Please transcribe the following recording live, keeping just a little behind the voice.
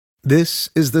This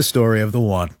is the story of the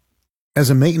one. As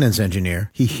a maintenance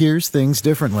engineer, he hears things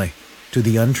differently. To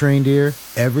the untrained ear,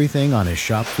 everything on his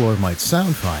shop floor might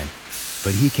sound fine,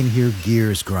 but he can hear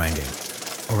gears grinding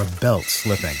or a belt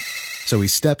slipping. So he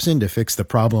steps in to fix the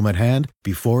problem at hand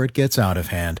before it gets out of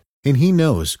hand. And he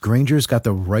knows Grainger's got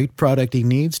the right product he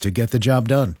needs to get the job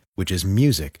done, which is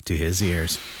music to his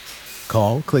ears.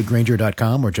 Call, click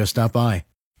Grainger.com, or just stop by.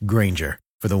 Grainger,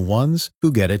 for the ones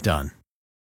who get it done.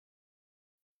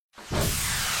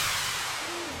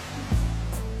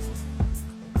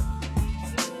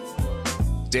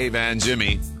 Dave and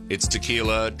Jimmy, it's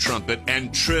Tequila, Trumpet,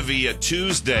 and Trivia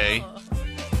Tuesday.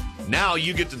 Now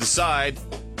you get to decide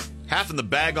half in the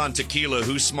bag on tequila,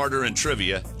 who's smarter in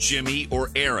trivia, Jimmy or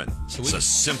Aaron? It's a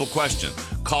simple question.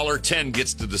 Caller 10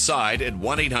 gets to decide at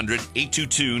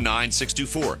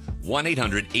 1-800-822-9624.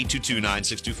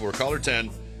 1-800-822-9624. Caller 10.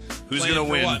 Who's going to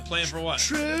win? What? Playing for what?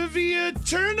 Trivia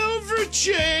turnover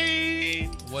chain.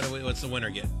 What's the winner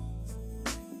get?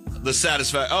 The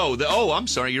satisfaction. I'm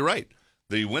sorry. You're right.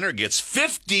 The winner gets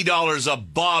 $50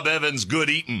 of Bob Evans Good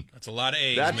Eatin'. That's a lot of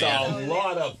eggs, That's man. a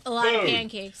lot of food. A lot of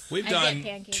pancakes. We've done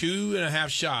 2.5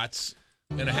 shots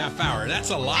in a half hour. That's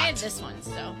a lot. I had this one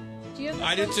still. Do you have this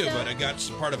I did one too, still? but I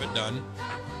got part of it done.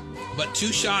 But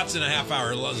 2 shots in a half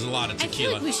hour is a lot of I feel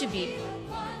tequila. like we should be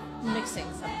mixing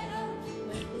something.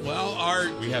 Well, our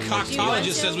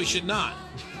coctologist says we should not.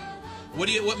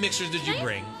 What mixers did you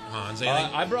bring, Hans?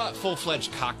 I brought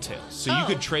full-fledged cocktails, so you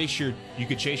could chase your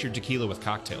tequila with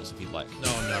cocktails if you'd like.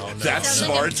 No. That's Sounds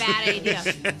smart. like a bad idea.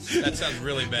 That sounds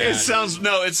really bad.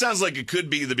 It sounds like it could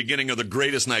be the beginning of the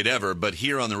greatest night ever, but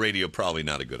here on the radio, probably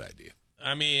not a good idea.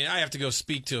 I mean, I have to go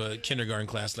speak to a kindergarten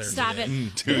class later Stop today.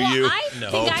 it. Do well, you? I No.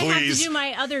 think I have please. to do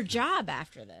my other job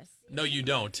after this. No, you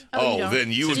don't. Oh, you don't?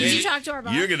 Then you would Did be. you talk to our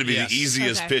boss? You're going to be Yes. the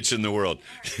easiest Okay. pitch in the world.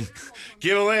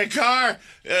 Give away a car,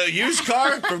 used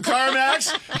car from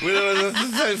CarMax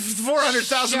with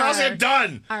 400,000 miles. Sure. You're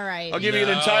done. All right. I'll give you an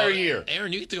entire year.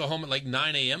 Aaron, you get to go home at like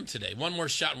 9 a.m. today. One more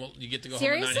shot and you get to go home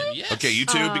at 9 Seriously? a.m. Yes. Okay, you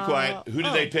two, be quiet. Who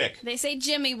did they pick? They say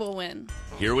Jimmy will win.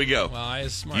 Here we go. Well, I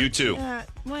is smart. You two.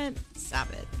 What? Stop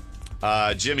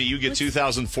it. Jimmy, you get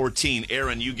 2014.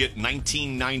 Aaron, you get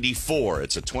 1994.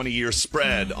 It's a 20-year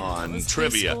spread on was high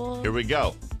trivia. school. Here we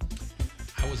go.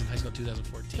 I was in high school in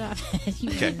 2014. Stop it. You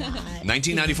Okay. did not.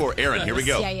 1994. Aaron, here we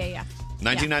go. Yeah.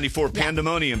 1994,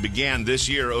 pandemonium began this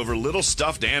year over little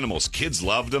stuffed animals. Kids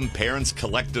loved them. Parents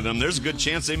collected them. There's a good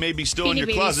chance they may be still in Beanie your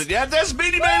Babies. closet. Yeah, this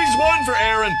Beanie Babies won for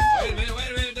Aaron. Wait a minute.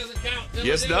 It doesn't count.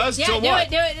 Yes, it does. Yeah, Till do what? it,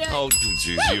 do it. Oh,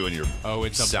 jeez, you and your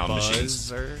It's a sound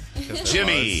machines. buzzer.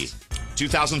 Jimmy,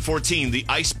 2014, the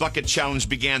Ice Bucket Challenge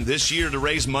began this year to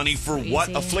raise money for what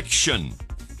Crazy. affliction?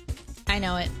 I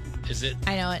know it. Is it?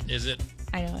 I know it. Is it?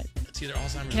 I know it. It's either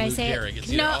Alzheimer's Can or I Lou say Gehrig. it? It's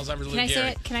either No. Alzheimer's or Lou Can I say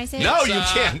Gehrig. it? Can I say it? No, It's,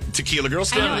 you can't. Tequila girl,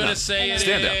 stand I up. know. I'm going to say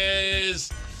Stand up. it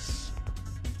is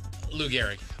Lou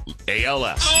Gehrig.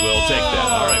 ALS. We'll take that.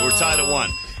 All right, we're tied at 1.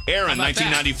 Aaron, How about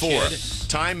that, 1994. kid?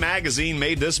 Time Magazine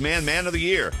made this man Man of the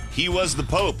Year. He was the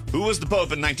Pope. Who was the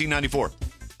Pope in 1994?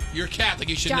 You're Catholic.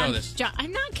 You should know this. John,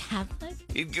 I'm not Catholic.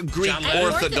 Greek John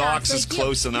Lennon? Orthodox is like you.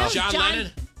 close No, enough. John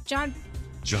Lennon? John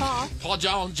John- Paul.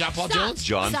 John Paul Stop. Jones?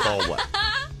 John Stop. Paul what?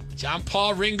 John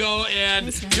Paul, Ringo,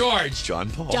 and George. John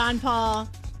Paul. John Paul.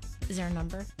 Is there a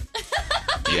number?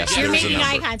 Yes, You're there's a making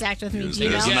eye number. contact with me. There's- Do you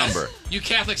there's know? a number. You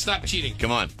Catholics, stop cheating.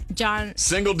 Come on. John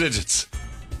Single digits.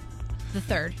 the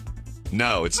third.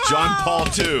 No, it's John Paul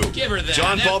II. Give her that.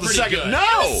 John That's Paul pretty II. good.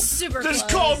 No! Super This is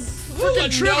close. called Who freaking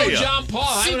would trivia. know John Paul?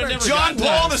 I would have never John gotten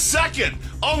Paul that. II.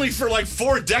 Only for like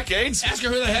 4 decades. Ask her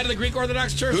who the head of the Greek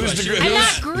Orthodox Church Who's was. the She Greek? would know I'm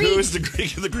that. not Greek. Who is the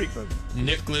Greek of the Greek?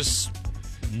 Nicholas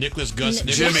Gus Nicholas.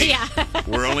 Jimmy. Yeah.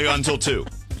 We're only on till 2.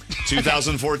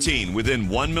 2014, within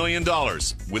 $1 million.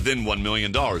 Within $1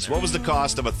 million. What was the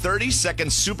cost of a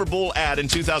 30-second Super Bowl ad in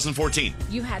 2014?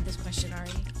 You had this question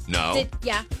already. No.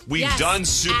 Yeah. We've Yes. done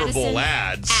Super Bowl Addison.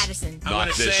 ads. Addison. I'm Not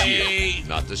gonna this say year.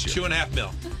 Not this year. $2.5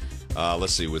 million.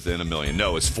 Let's see, within $1 million.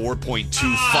 No, it's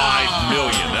 $4.25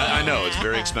 million. I know, it's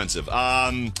very expensive.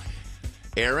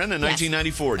 Aaron, in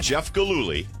 1994, Jeff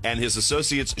Gillooly and his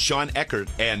associates Sean Eckert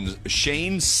and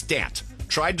Shane Stant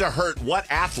tried to hurt what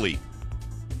athlete?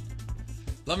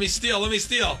 Let me steal.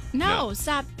 No, No.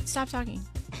 stop talking.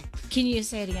 Can you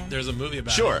say it again? There's a movie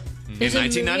about Sure. it. In There's a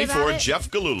movie 1994, about it?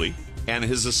 Jeff Gillooly and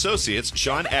his associates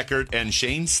Sean Eckert and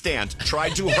Shane Stant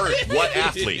tried to hurt what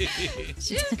athlete?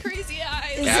 She has crazy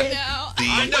eyes Is right it- now. The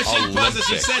I know she wasn't.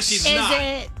 She said she's Is not.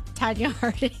 it Tanya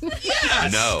Harding?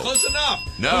 Yes. No. Close enough.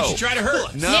 No. Who'd you try to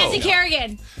hurt? No. Nancy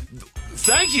Kerrigan.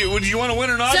 Thank you. Do you want to win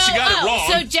or not? So, She got it wrong.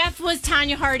 So Jeff was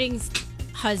Tanya Harding's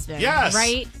husband. Yes.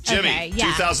 Right? Jimmy, Okay, yeah.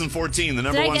 2014, the Did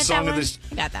number I one get song that of one? this.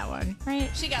 I got that one, right?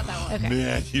 She got that one. Okay.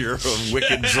 Man, you're a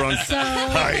wicked drunk. So,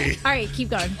 Hi. all right, keep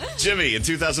going. Jimmy, in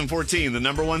 2014, the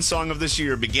number one song of this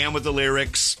year began with the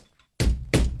lyrics,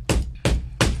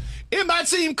 "It might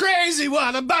seem crazy what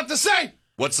I'm about to say."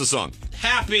 What's the song?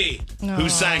 Happy. Who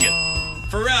sang it?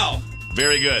 Pharrell.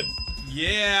 Very good.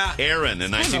 Yeah. Aaron,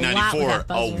 in There's a lot with 1994, that a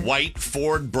buzzer. white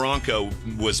Ford Bronco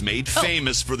was made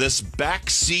famous for this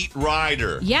backseat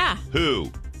rider. Yeah. Who?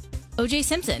 O.J.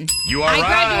 Simpson. You are I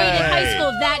graduated right. high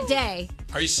school that day.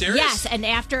 Are you serious? Yes, and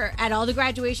after at all the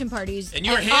graduation parties, And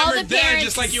you were all hammered the then, parents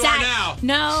just like you sat, are now.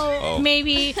 No, Oh.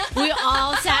 maybe we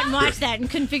all sat and watched that and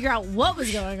couldn't figure out what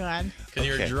was going on. Because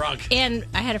you're Okay. drunk. And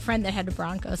I had a friend that had a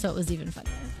Bronco, so it was even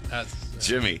funnier. That's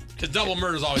Jimmy. because double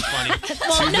murder is always funny.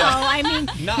 Well, no, I mean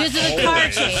because of the car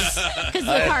chase. Because of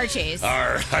the car chase.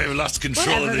 I lost control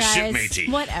Whatever, of the ship, guys. matey.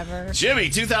 Whatever. Jimmy,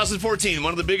 2014,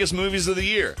 one of the biggest movies of the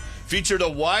year, featured a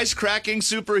wisecracking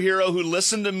superhero who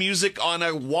listened to music on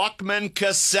a Walkman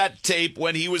cassette tape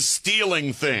when he was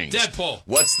stealing things. Deadpool.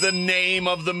 What's the name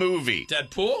of the movie?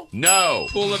 Deadpool? No.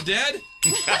 Pool of Dead?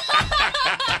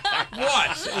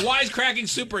 What? A wisecracking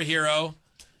superhero.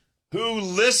 Who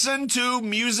listened to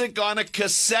music on a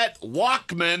cassette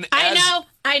Walkman I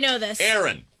as know this.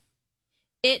 Aaron.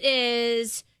 It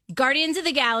is Guardians of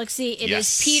the Galaxy. It is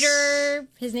Yes. Peter.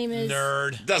 His name is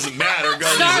Nerd. Doesn't matter.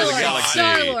 Guardians Star of the Lord. Galaxy.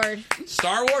 Star Lord.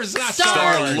 Star Wars is not Star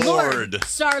Star Wars. Lord.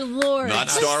 Star Lord. Not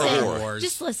Star Listen. Wars.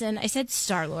 Just listen. I said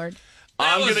Star Lord.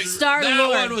 That I'm was- gonna- Star that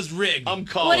Lord. one was rigged. I'm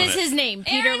calling What is it. his name?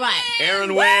 Peter Aaron what? wins.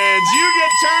 Aaron wins. You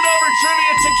get turned over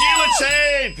trivia tequila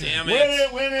tape. Damn Win it.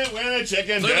 it, win it, win it,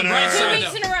 chicken Look at the dinner. bright 2 side.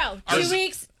 weeks in a row. Ours- 2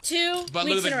 weeks. 2 But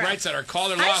weeks look at in the a row. bright side. Our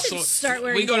caller I lost. should So start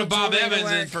wearing we go to Bob jewelry to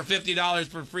Evans and work. for $50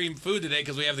 for free food today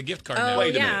because we have the gift card Oh, now.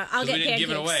 Wait a yeah. minute. I'll 'Cause get we didn't pancakes.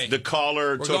 give it away. The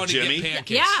caller We're took going to Jimmy. get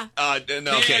pancakes. Yeah.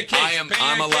 Okay, Pancakes,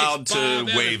 I'm allowed pancakes, to Bob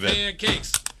Evans waive it.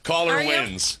 Pancakes. Caller Are you?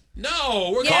 wins.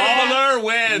 No, we're Yeah. Caller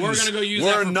wins. We're gonna go use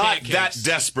We're that for not pancakes. that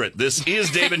desperate. This is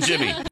Dave and Jimmy.